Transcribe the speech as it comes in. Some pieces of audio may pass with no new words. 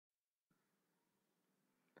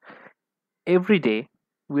Every day,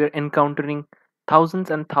 we are encountering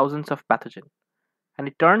thousands and thousands of pathogens, and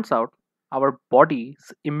it turns out our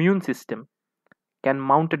body's immune system can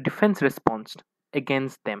mount a defense response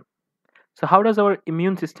against them. So how does our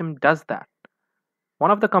immune system does that?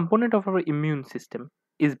 One of the component of our immune system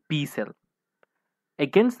is B cell.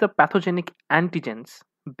 Against the pathogenic antigens,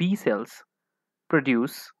 B cells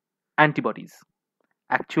produce antibodies.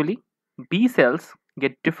 Actually, B cells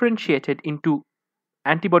get differentiated into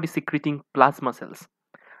antibody secreting plasma cells.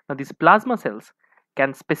 Now, these plasma cells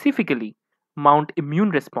can specifically mount immune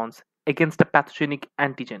response against a pathogenic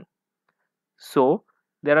antigen. So,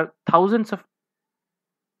 there are thousands of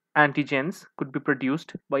antigens could be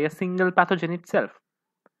produced by a single pathogen itself.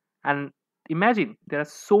 And imagine there are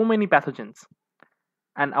so many pathogens,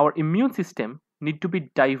 and our immune system need to be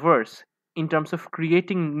diverse in terms of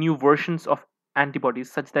creating new versions of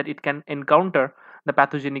antibodies such that it can encounter the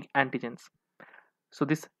pathogenic antigens. So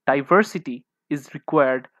this diversity is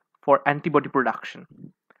required for antibody production.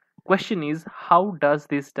 Question is, how does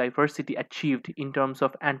this diversity achieved in terms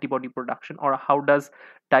of antibody production, or how does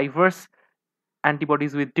diverse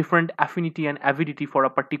antibodies with different affinity and avidity for a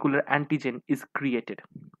particular antigen is created?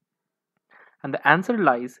 And the answer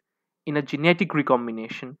lies in a genetic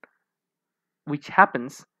recombination which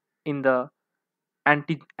happens in the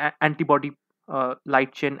antibody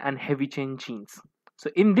light chain and heavy chain genes. So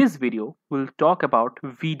in this video, we'll talk about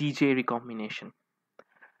VDJ recombination.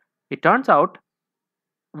 It turns out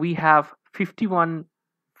we have 51V,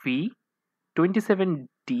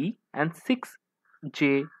 27D, and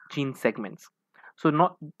 6J gene segments. So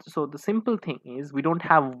the simple thing is we don't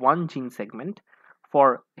have one gene segment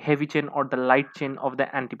for heavy chain or the light chain of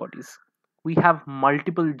the antibodies. We have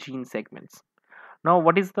multiple gene segments. Now,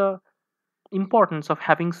 what is the importance of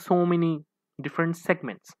having so many different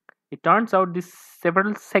segments? It turns out these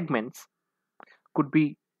several segments could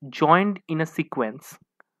be joined in a sequence.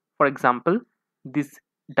 For example, this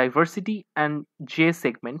diversity and J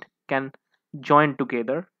segment can join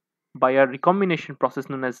together by a recombination process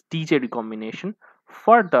known as DJ recombination.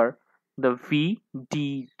 Further, the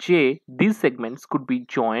VDJ, these segments could be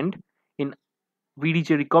joined in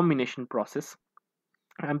VDJ recombination process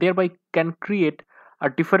and thereby can create a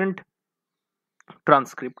different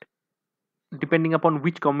transcript depending upon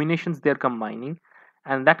which combinations they are combining,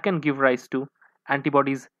 and that can give rise to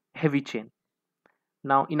antibodies heavy chain.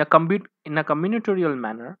 Now, in a combinatorial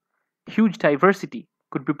manner, huge diversity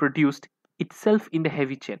could be produced itself in the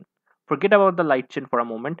heavy chain. Forget about the light chain for a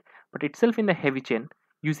moment, but itself in the heavy chain,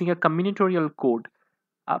 using a combinatorial code,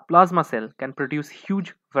 a plasma cell can produce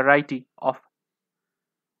huge variety of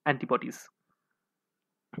antibodies.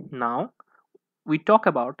 Now, we talk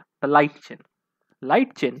about the light chain.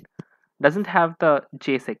 Light chain doesn't have the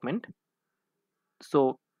J segment,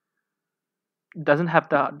 so doesn't have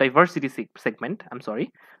the diversity segment, I'm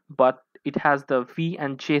sorry, but it has the V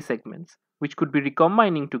and J segments, which could be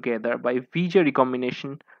recombining together by VJ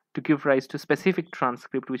recombination to give rise to specific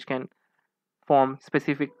transcript which can form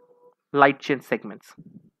specific light chain segments.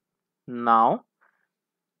 Now,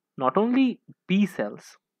 not only B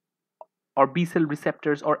cells or B cell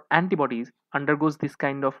receptors or antibodies undergoes this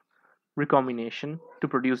kind of recombination to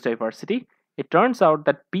produce diversity. It turns out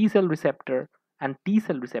that B cell receptor and T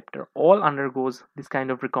cell receptor all undergoes this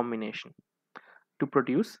kind of recombination to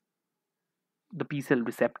produce the B cell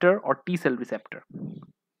receptor or T cell receptor.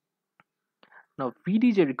 Now,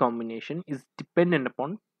 VDJ recombination is dependent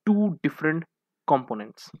upon two different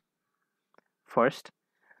components. First,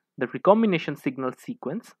 the recombination signal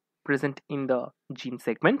sequence present in the gene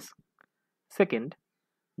segments. Second,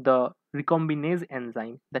 the recombinase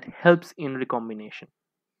enzyme that helps in recombination.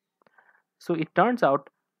 So it turns out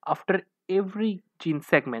after every gene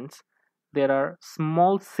segments, there are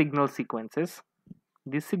small signal sequences.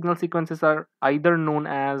 These signal sequences are either known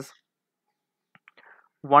as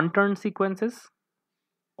one-turn sequences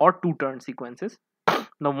or two-turn sequences.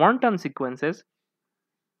 The one-turn sequences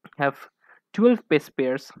have 12 base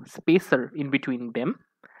pairs spacer in between them,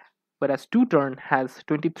 whereas two-turn has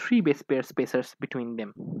 23 base pair spacers between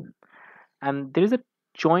them. And there is a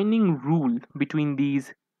joining rule between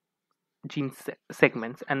these gene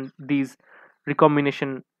segments and these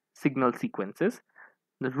recombination signal sequences.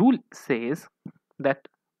 The rule says that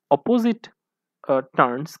opposite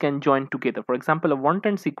turns can join together. For example, a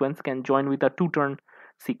one-turn sequence can join with a two-turn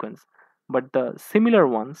sequence, but the similar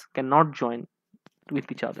ones cannot join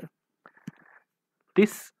with each other.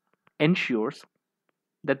 This ensures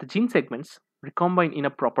that the gene segments recombine in a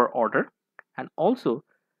proper order, and also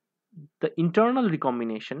the internal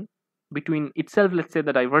recombination between itself, let's say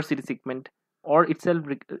the diversity segment, or itself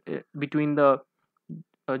between the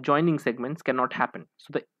joining segments cannot happen.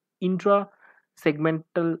 So the intra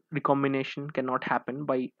segmental recombination cannot happen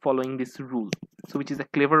by following this rule. So which is a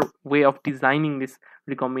clever way of designing this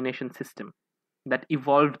recombination system that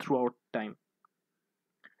evolved throughout time.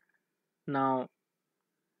 Now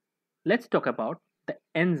let's talk about the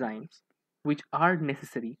enzymes which are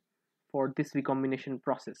necessary for this recombination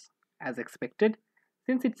process. As expected,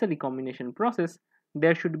 since it's a recombination process,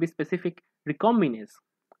 there should be specific recombinase.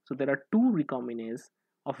 So there are two recombinase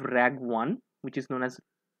of RAG1, which is known as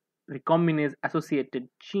recombinase associated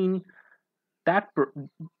gene, that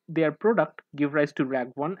their product give rise to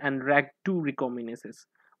RAG1 and RAG2 recombinases,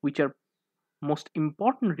 which are most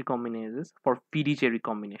important recombinases for VDJ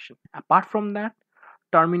recombination. Apart from that,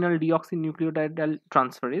 terminal deoxynucleotide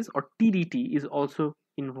transferase or TDT is also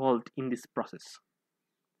involved in this process.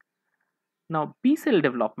 Now, B cell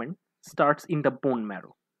development starts in the bone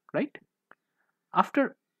marrow, right?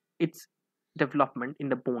 After its development in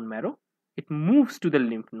the bone marrow, it moves to the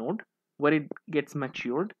lymph node where it gets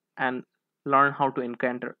matured and learn how to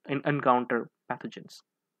encounter pathogens.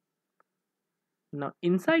 Now,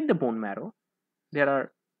 inside the bone marrow, there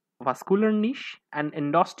are vascular niche and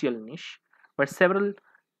endosteal niche where several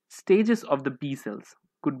stages of the B cells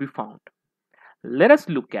could be found. Let us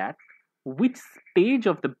look at which stage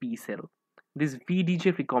of the B cell this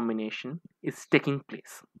VDJ recombination is taking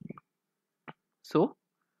place. So,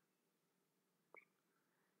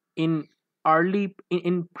 in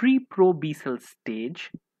pre-pro B cell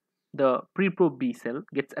stage, the pre-pro B cell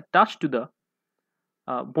gets attached to the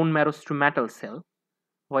bone marrow stromatal cell,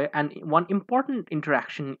 and one important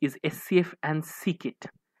interaction is SCF and c-KIT,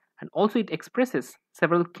 and also it expresses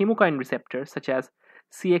several chemokine receptors such as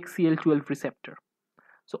CXCL12 receptor.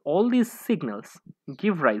 So all these signals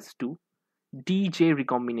give rise to DJ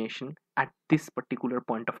recombination at this particular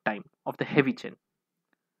point of time of the heavy chain.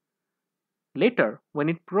 Later, when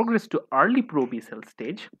it progressed to early pro B cell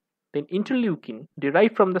stage, then interleukin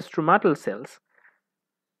derived from the stromatal cells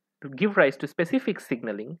to give rise to specific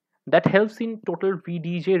signaling that helps in total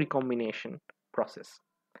VDJ recombination process.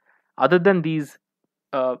 Other than these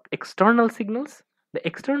external signals, the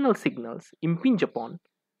external signals impinge upon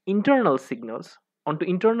internal signals onto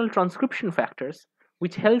internal transcription factors,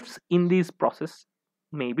 which helps in this process,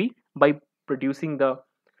 maybe by producing the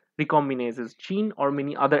recombinases gene or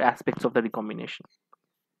many other aspects of the recombination.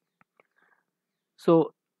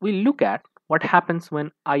 So we'll look at what happens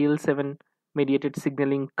when IL-7 mediated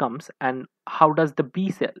signaling comes and how does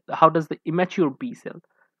the immature B cell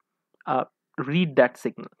read that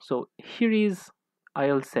signal. So here is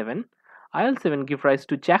IL-7. IL-7 give rise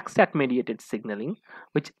to JAK-STAT mediated signaling,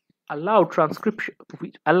 which allow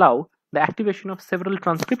the activation of several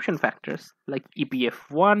transcription factors like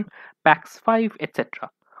EPF1, PAX5, etc.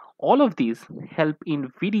 All of these help in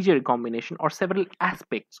VDJ recombination or several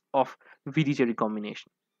aspects of VDJ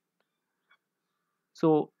recombination.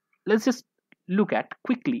 So let's just look at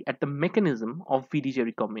quickly at the mechanism of VDJ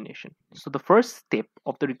recombination. So the first step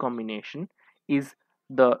of the recombination is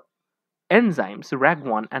the enzymes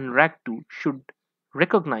RAG1 and RAG2 should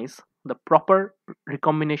recognize the proper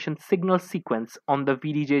recombination signal sequence on the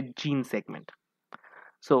VDJ gene segment.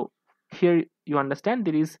 So here you understand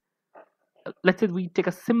there is, let's say we take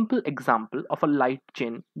a simple example of a light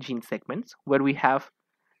chain gene segments where we have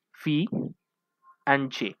V and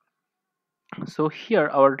J. So here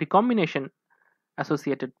our recombination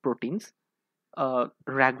associated proteins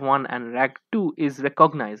RAG1 and RAG2 is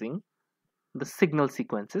recognizing the signal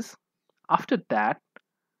sequences. After that,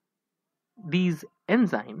 these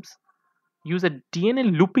enzymes use a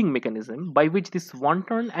DNA looping mechanism by which this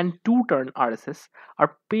 1-turn and 2-turn RSS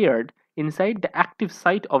are paired inside the active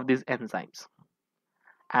site of these enzymes.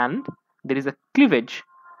 And there is a cleavage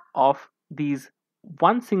of these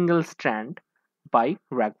one single strand by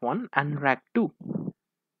RAG1 and RAG2.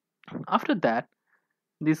 After that,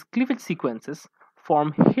 these cleavage sequences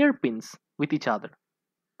form hairpins with each other.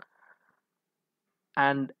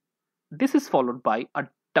 And this is followed by a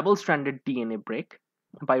double-stranded DNA break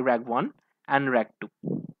by RAG1 and RAG2.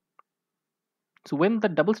 So when the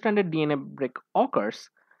double-stranded DNA break occurs,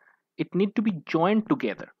 it needs to be joined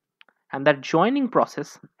together. And that joining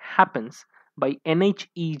process happens by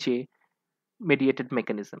NHEJ mediated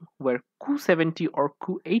mechanism, where Q70 or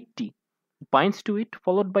Q80 binds to it,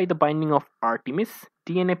 followed by the binding of Artemis,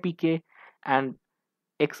 DNAPK, and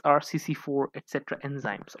XRCC4, etc.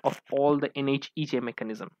 enzymes of all the NHEJ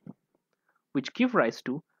mechanism, which give rise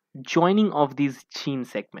to joining of these gene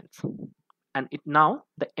segments. And now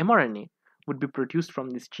the mRNA would be produced from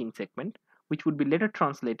this gene segment, which would be later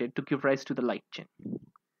translated to give rise to the light chain.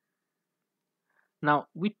 Now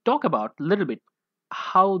we talk about a little bit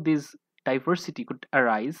how this diversity could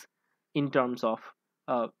arise in terms of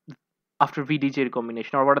after VDJ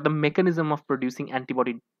recombination, or what are the mechanism of producing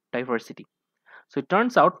antibody diversity. So it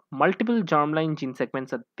turns out multiple germline gene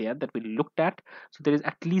segments are there that we looked at. So there is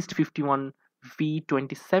at least 51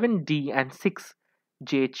 V27D and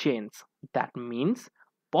 6J chains. That means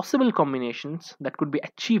possible combinations that could be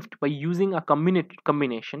achieved by using a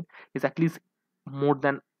combination is at least more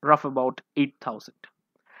than rough about 8,000.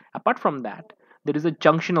 Apart from that, there is a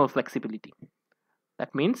junctional flexibility.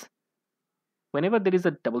 That means whenever there is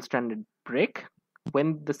a double-stranded break,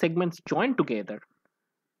 when the segments join together,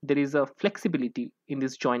 there is a flexibility in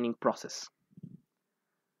this joining process.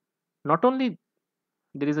 Not only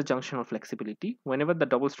there is a junctional flexibility, whenever the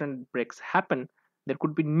double-stranded breaks happen, there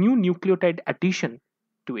could be new nucleotide addition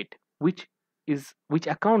to it, which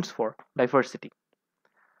accounts for diversity.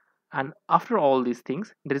 And after all these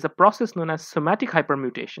things, there is a process known as somatic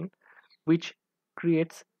hypermutation, which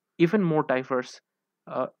creates even more diverse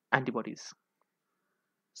antibodies.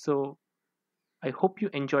 So I hope you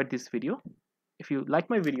enjoyed this video. If you like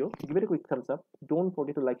my video, give it a quick thumbs up. Don't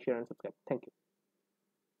forget to like, share, and subscribe. Thank you.